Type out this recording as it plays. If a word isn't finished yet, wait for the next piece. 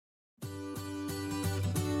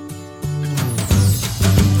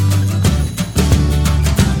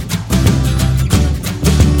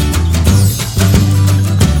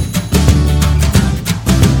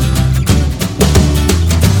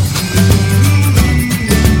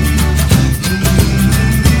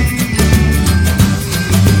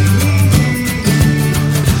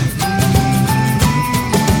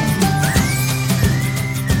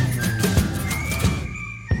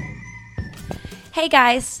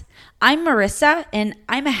guys, I'm Marissa and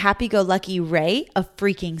I'm a happy-go-lucky ray of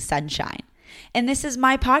freaking sunshine. And this is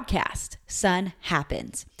my podcast, Sun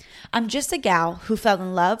Happens. I'm just a gal who fell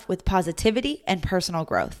in love with positivity and personal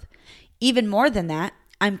growth. Even more than that,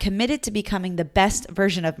 I'm committed to becoming the best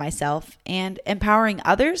version of myself and empowering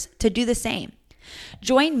others to do the same.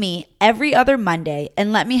 Join me every other Monday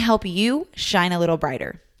and let me help you shine a little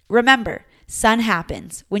brighter. Remember, sun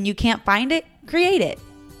happens. When you can't find it, create it.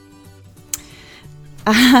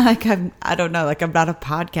 I don't know, I'm not a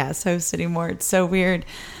podcast host anymore. It's so weird.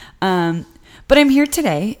 But I'm here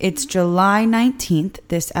today. It's July 19th.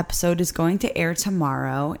 This episode is going to air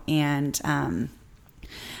tomorrow. And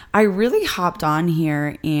I really hopped on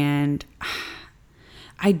here and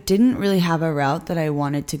I didn't really have a route that I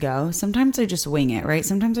wanted to go. Sometimes I just wing it, right?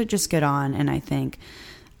 Sometimes I just get on and I think,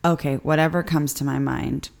 okay, whatever comes to my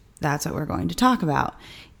mind, that's what we're going to talk about.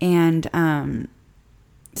 And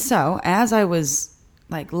so as I was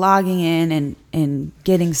logging in and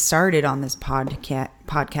getting started on this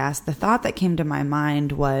podcast, the thought that came to my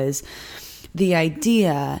mind was the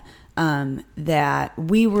idea that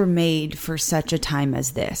we were made for such a time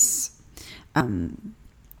as this.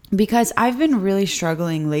 Because I've been really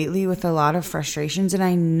struggling lately with a lot of frustrations, and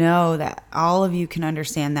I know that all of you can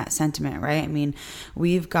understand that sentiment, right? I mean,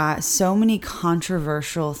 we've got so many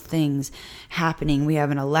controversial things happening. We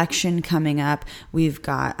have an election coming up. We've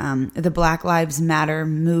got the Black Lives Matter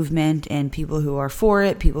movement and people who are for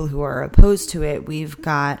it, people who are opposed to it. We've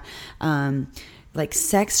got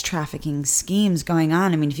sex trafficking schemes going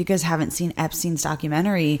on. I mean, if you guys haven't seen Epstein's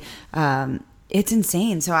documentary, it's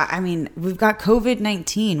insane. So, I mean, we've got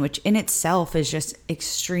COVID-19, which in itself is just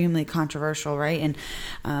extremely controversial, right? And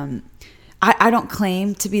I don't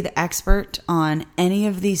claim to be the expert on any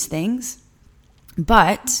of these things,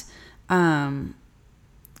 but I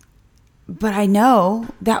know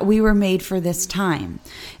that we were made for this time.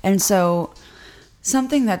 And so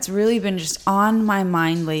something that's really been just on my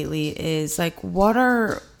mind lately is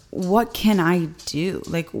what can I do?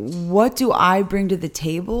 What do I bring to the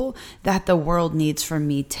table that the world needs from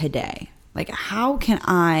me today? How can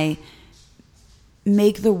I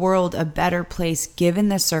make the world a better place given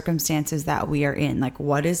the circumstances that we are in?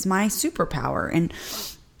 What is my superpower? And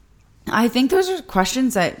I think those are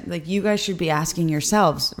questions that you guys should be asking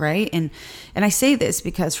yourselves, right? And I say this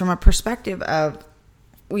because from a perspective of,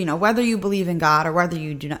 whether you believe in God or whether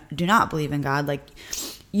you do not believe in God,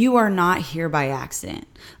 you are not here by accident.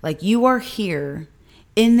 You are here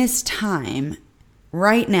in this time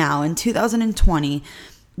right now in 2020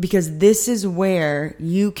 because this is where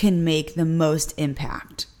you can make the most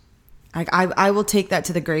impact. I will take that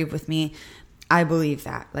to the grave with me. I believe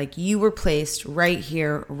that. You were placed right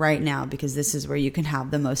here, right now, because this is where you can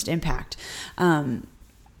have the most impact. And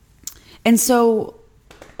so,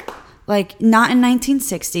 not in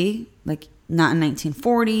 1960, not in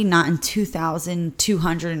 1940, not in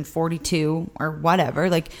 2242 or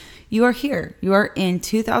whatever. You are here. You are in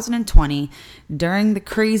 2020 during the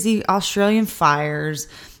crazy Australian fires,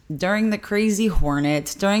 during the crazy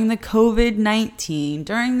hornets, during the COVID-19,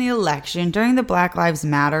 during the election, during the Black Lives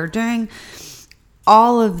Matter, during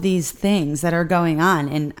all of these things that are going on.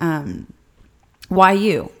 And why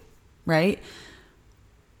you, right?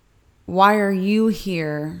 Why are you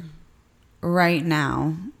here right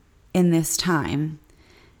now in this time,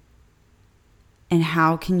 and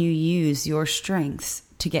how can you use your strengths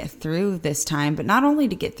to get through this time, but not only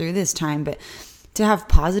to get through this time, but to have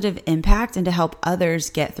positive impact and to help others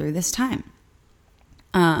get through this time.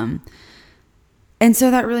 And so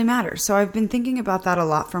that really matters. So I've been thinking about that a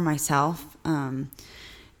lot for myself.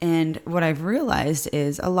 And what I've realized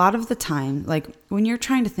is a lot of the time, when you're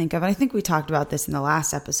trying to think of, and I think we talked about this in the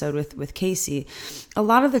last episode with Casey, a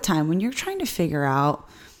lot of the time when you're trying to figure out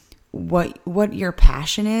what your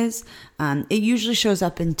passion is, it usually shows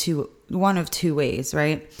up into one of two ways,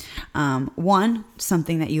 right? One,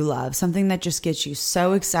 something that you love, something that just gets you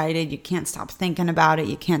so excited. You can't stop thinking about it.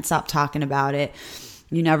 You can't stop talking about it.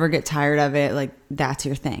 You never get tired of it. That's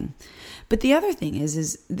your thing. But the other thing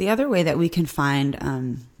is the other way that we can find,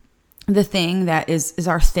 the thing that is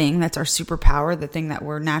our thing, that's our superpower, the thing that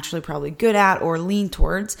we're naturally probably good at or lean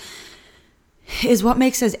towards, is what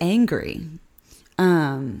makes us angry.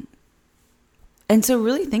 And so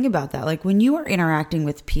really think about that. When you are interacting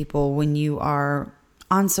with people, when you are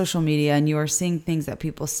on social media and you are seeing things that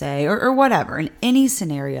people say or whatever, in any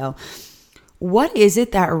scenario, what is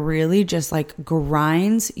it that really just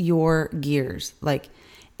grinds your gears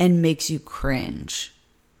and makes you cringe?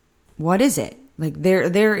 What is it?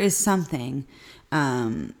 There is something,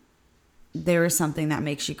 there is something that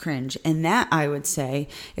makes you cringe. And that, I would say,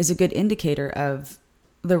 is a good indicator of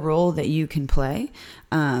the role that you can play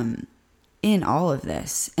in all of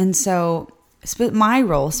this. And so my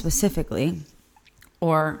role specifically,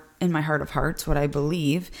 or in my heart of hearts, what I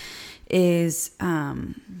believe is, I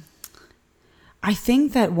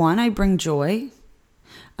think that one, I bring joy.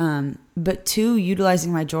 But two,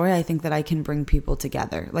 utilizing my joy, I think that I can bring people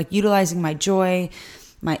together. Like utilizing my joy,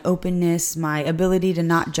 my openness, my ability to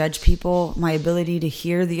not judge people, my ability to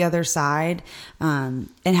hear the other side, and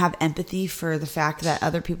have empathy for the fact that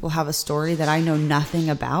other people have a story that I know nothing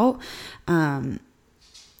about. And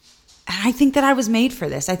I think that I was made for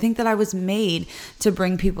this. I think that I was made to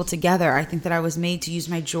bring people together. I think that I was made to use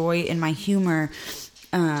my joy and my humor,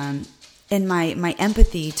 and my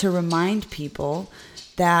empathy to remind people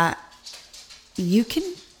that you can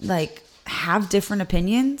like have different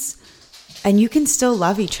opinions and you can still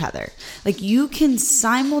love each other. Like you can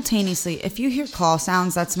simultaneously, if you hear call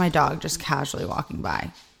sounds, that's my dog just casually walking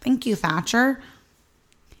by. Thank you, Thatcher.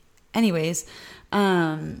 Anyways,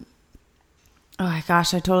 oh my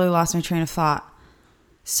gosh, I totally lost my train of thought.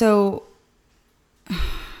 So,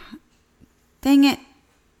 dang it,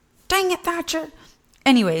 Thatcher.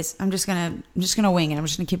 Anyways, I'm just gonna wing it. I'm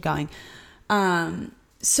just gonna keep going.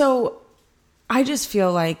 So I just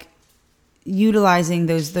feel like utilizing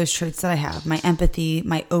those traits that I have, my empathy,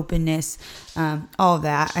 my openness, all of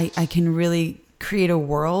that, I can really create a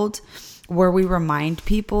world where we remind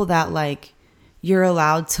people that like you're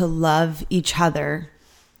allowed to love each other,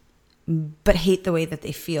 but hate the way that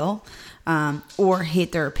they feel, or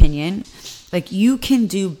hate their opinion. Like you can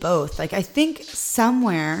do both. Like I think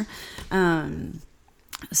somewhere along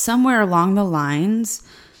the lines,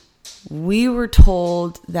 we were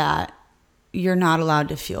told that you're not allowed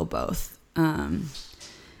to feel both,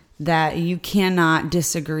 that you cannot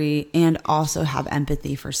disagree and also have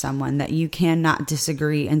empathy for someone, that you cannot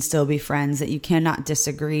disagree and still be friends, that you cannot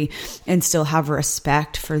disagree and still have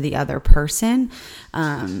respect for the other person.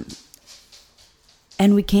 And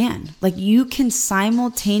we can. Like you can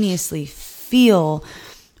simultaneously feel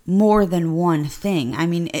more than one thing. I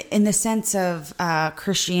mean, in the sense of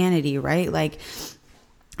Christianity, right? Like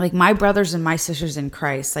my brothers and my sisters in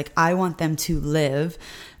Christ, like I want them to live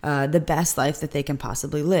the best life that they can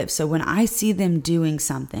possibly live. So when I see them doing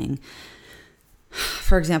something,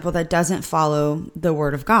 for example, that doesn't follow the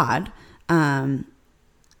word of God, I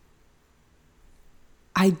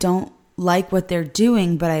don't like what they're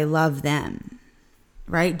doing, but I love them,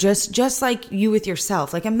 right? Just like you with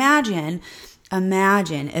yourself. Like imagine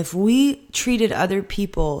if we treated other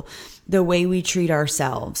people the way we treat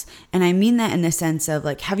ourselves. And I mean that in the sense of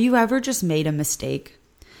like, have you ever just made a mistake?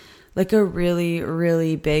 Like a really,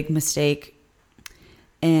 really big mistake,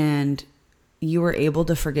 and you were able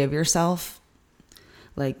to forgive yourself?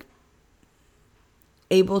 Like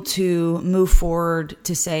able to move forward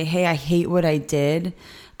to say, hey, I hate what I did,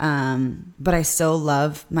 but I still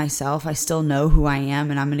love myself. I still know who I am,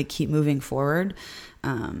 and I'm going to keep moving forward.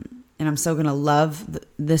 And I'm still going to love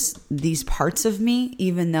these parts of me,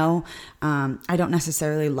 even though I don't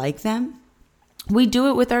necessarily like them. We do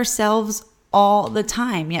it with ourselves all the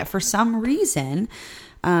time. Yet for some reason,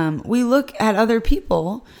 we look at other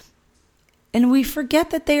people and we forget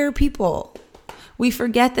that they are people. We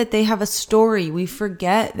forget that they have a story. We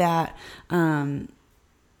forget that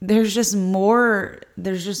there's just more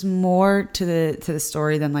to the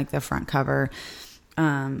story than like the front cover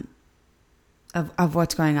of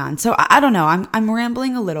what's going on. So I don't know. I'm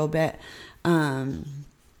rambling a little bit,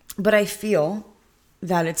 but I feel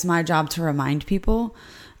that it's my job to remind people,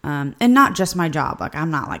 and not just my job. Like I'm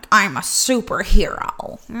not like I'm a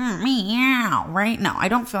superhero, meow, right? No, I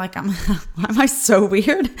don't feel like I'm. Am I so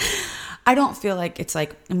weird? I don't feel like it's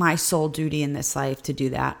like my sole duty in this life to do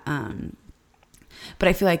that. But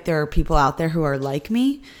I feel like there are people out there who are like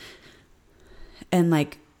me, and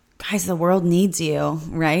like, guys, the world needs you,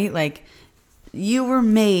 right? Like, you were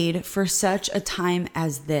made for such a time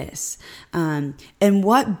as this. And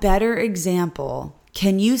what better example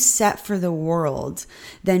can you set for the world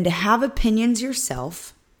than to have opinions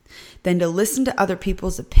yourself, than to listen to other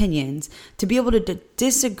people's opinions, to be able to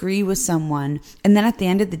disagree with someone, and then at the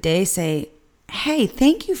end of the day say, hey,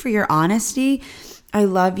 thank you for your honesty. I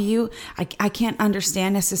love you. I can't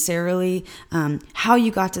understand necessarily how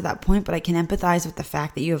you got to that point, but I can empathize with the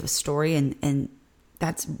fact that you have a story and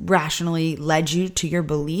that's rationally led you to your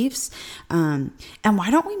beliefs. And why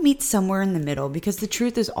don't we meet somewhere in the middle? Because the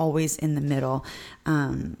truth is always in the middle.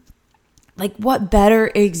 Like what better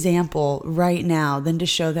example right now than to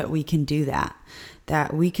show that we can do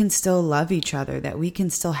that we can still love each other, that we can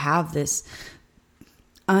still have this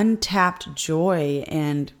untapped joy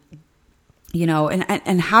and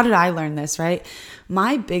and how did I learn this, right?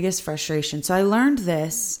 My biggest frustration. So I learned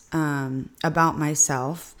this about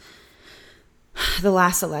myself the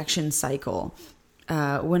last election cycle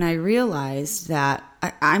when I realized that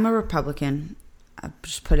I'm a Republican. I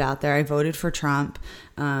just put it out there. I voted for Trump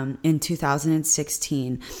in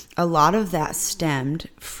 2016. A lot of that stemmed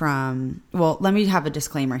from, well, let me have a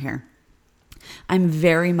disclaimer here. I'm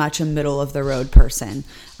very much a middle of the road person.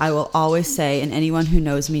 I will always say, and anyone who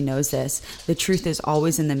knows me knows this, the truth is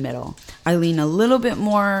always in the middle. I lean a little bit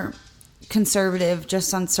more conservative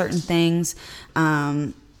just on certain things,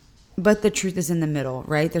 but the truth is in the middle,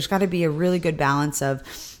 right? There's got to be a really good balance of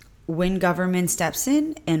when government steps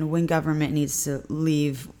in and when government needs to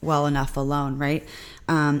leave well enough alone, right?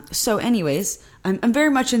 So anyways, I'm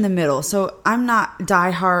very much in the middle. So I'm not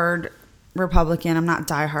diehard Republican. I'm not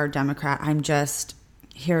diehard Democrat. I'm just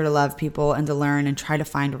here to love people and to learn and try to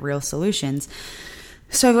find real solutions.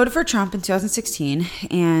 So I voted for Trump in 2016,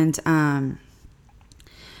 and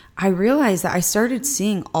I realized that I started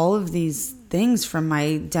seeing all of these things from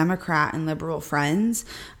my Democrat and liberal friends.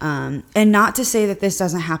 And not to say that this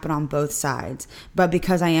doesn't happen on both sides, but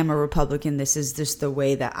because I am a Republican, this is just the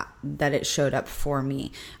way that it showed up for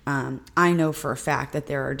me. I know for a fact that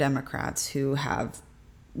there are Democrats who have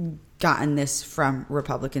gotten this from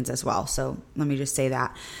Republicans as well. So let me just say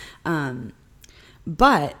that.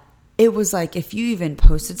 But it was like, if you even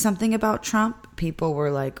posted something about Trump, people were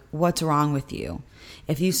like, what's wrong with you?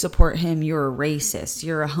 If you support him, you're a racist,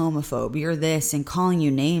 you're a homophobe, you're this, and calling you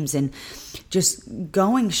names and just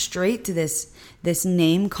going straight to this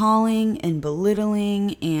name calling and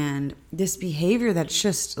belittling and this behavior that's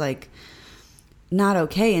just like not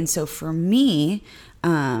okay. And so for me,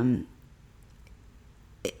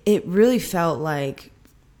 it really felt like,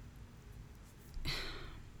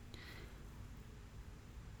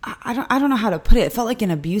 I don't know how to put it. It felt like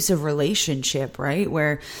an abusive relationship, right?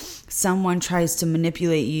 Where someone tries to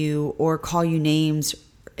manipulate you or call you names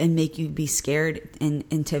and make you be scared and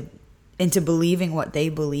into believing what they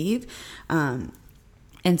believe. And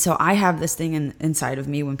so I have this thing inside of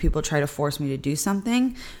me when people try to force me to do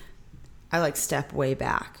something, I like step way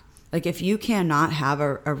back. Like if you cannot have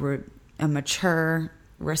a mature,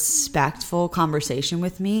 respectful conversation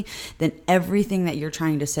with me, then everything that you're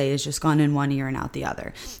trying to say is just gone in one ear and out the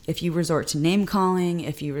other. If you resort to name calling,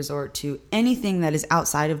 if you resort to anything that is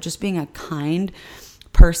outside of just being a kind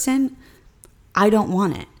person, I don't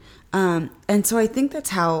want it. And so I think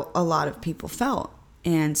that's how a lot of people felt.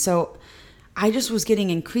 And so I just was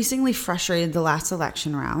getting increasingly frustrated the last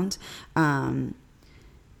election round,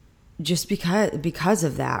 just because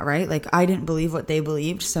of that, right? Like I didn't believe what they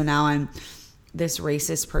believed. So now I'm this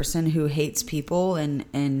racist person who hates people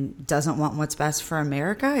and doesn't want what's best for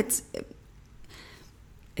America.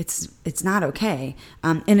 It's not okay.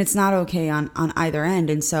 And it's not okay on either end.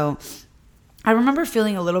 And so I remember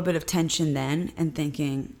feeling a little bit of tension then and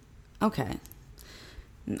thinking, okay,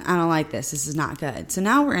 I don't like this. This is not good. So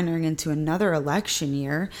now we're entering into another election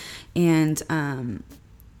year, and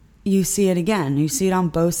you see it again. You see it on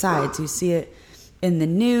both sides. You see it in the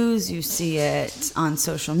news, you see it on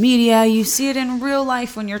social media, you see it in real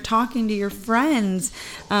life when you're talking to your friends.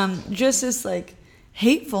 Just this like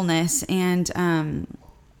hatefulness and I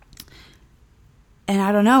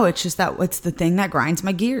don't know, it's just that it's the thing that grinds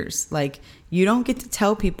my gears. Like you don't get to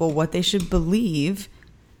tell people what they should believe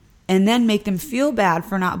and then make them feel bad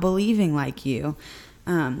for not believing like you.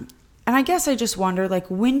 And I guess I just wonder, like,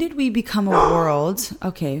 when did we become a world?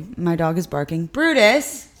 Okay, my dog is barking.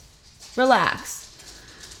 Brutus, relax.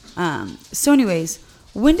 So anyways,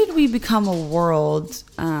 when did we become a world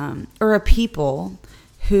or a people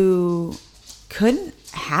who couldn't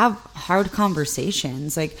have hard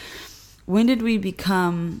conversations? Like, when did we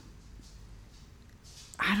become,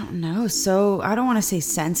 I don't know, so I don't want to say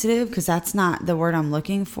sensitive because that's not the word I'm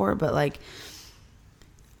looking for, but like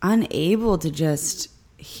unable to just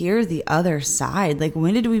hear the other side? Like,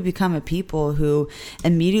 when did we become a people who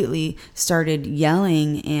immediately started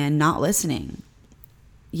yelling and not listening?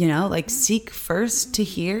 You know, like seek first to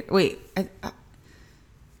hear. Wait,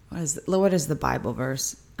 what is the Bible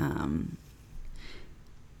verse?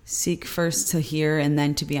 Seek first to hear and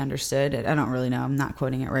then to be understood. I don't really know. I'm not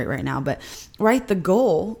quoting it right now. But right, the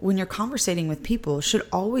goal when you're conversating with people should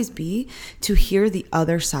always be to hear the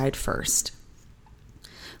other side first.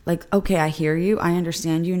 Like, okay, I hear you. I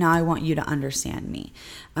understand you. Now I want you to understand me.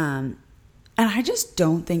 And I just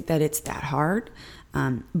don't think that it's that hard.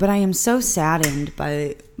 But I am so saddened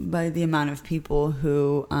by the amount of people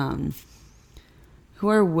who who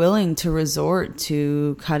are willing to resort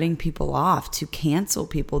to cutting people off, to cancel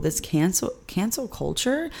people. This cancel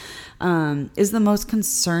culture is the most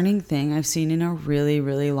concerning thing I've seen in a really,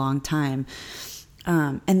 really long time.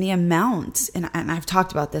 And the amount, and I've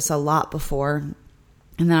talked about this a lot before,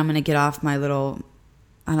 and then I'm going to get off my little,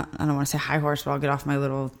 I don't want to say high horse, but I'll get off my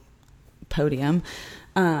little podium.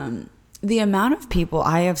 The amount of people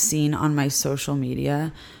I have seen on my social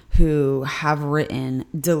media who have written,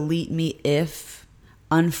 delete me if,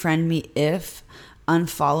 unfriend me if,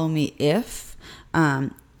 unfollow me if,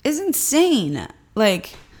 is insane.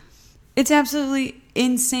 Like, it's absolutely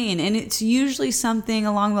insane. And it's usually something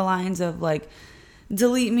along the lines of like,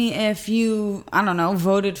 delete me if you, I don't know,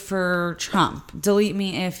 voted for Trump. Delete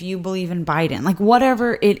me if you believe in Biden. Like,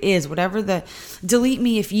 whatever it is, delete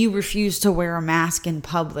me if you refuse to wear a mask in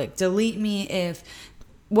public. Delete me if,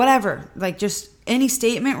 whatever, like just any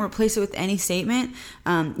statement, replace it with any statement.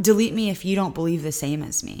 Delete me if you don't believe the same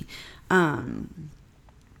as me. I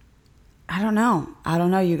don't know,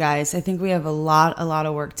 you guys. I think we have a lot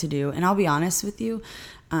of work to do. And I'll be honest with you,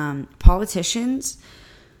 politicians,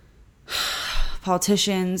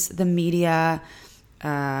 the media,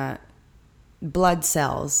 blood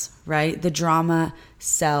sells, right? The drama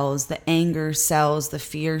sells, the anger sells, the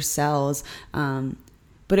fear sells.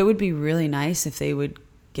 But it would be really nice if they would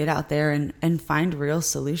get out there and find real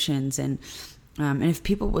solutions. And if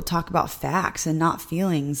people would talk about facts and not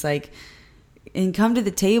feelings, like, and come to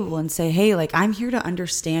the table and say, hey, like, I'm here to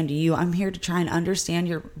understand you. I'm here to try and understand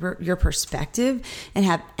your perspective and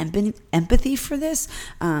have empathy for this,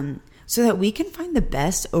 so that we can find the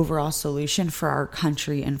best overall solution for our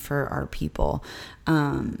country and for our people.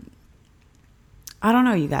 I don't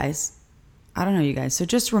know, you guys. So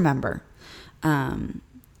just remember,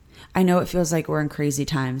 I know it feels like we're in crazy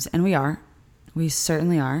times, and we are. We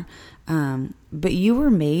certainly are. But you were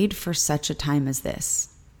made for such a time as this.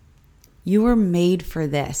 You were made for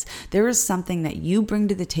this. There is something that you bring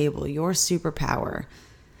to the table, your superpower,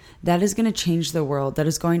 that is going to change the world, that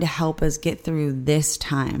is going to help us get through this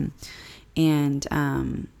time. And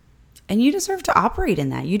you deserve to operate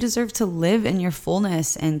in that. You deserve to live in your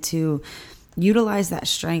fullness and to utilize that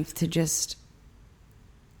strength to just,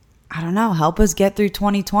 I don't know, help us get through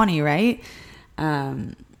 2020, right?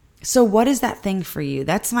 So what is that thing for you?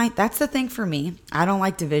 That's the thing for me. I don't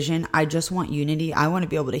like division. I just want unity. I want to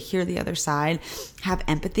be able to hear the other side, have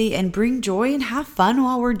empathy, and bring joy and have fun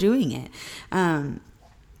while we're doing it.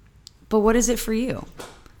 But what is it for you?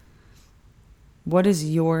 What is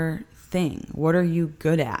your thing? What are you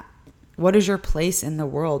good at? What is your place in the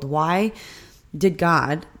world? Why did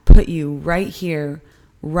God put you right here,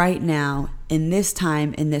 right now, in this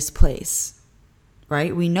time, in this place?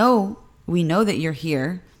 Right? We know that you're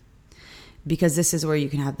here because this is where you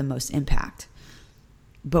can have the most impact.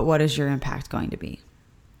 But what is your impact going to be?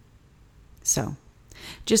 So,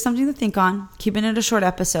 just something to think on. Keeping it a short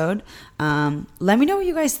episode. Let me know what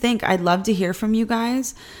you guys think. I'd love to hear from you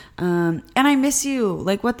guys. And I miss you.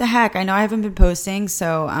 Like, what the heck? I know I haven't been posting,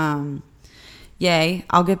 so yay.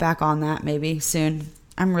 I'll get back on that maybe soon.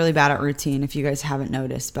 I'm really bad at routine if you guys haven't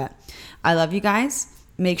noticed, but I love you guys.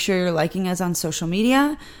 Make sure you're liking us on social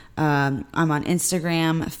media. I'm on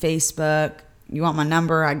Instagram, Facebook. You want my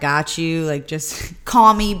number? I got you. Like, just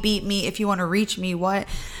call me, beat me if you want to reach me. What?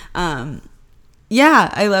 Yeah,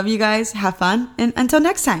 I love you guys. Have fun. And until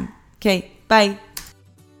next time. Okay, bye.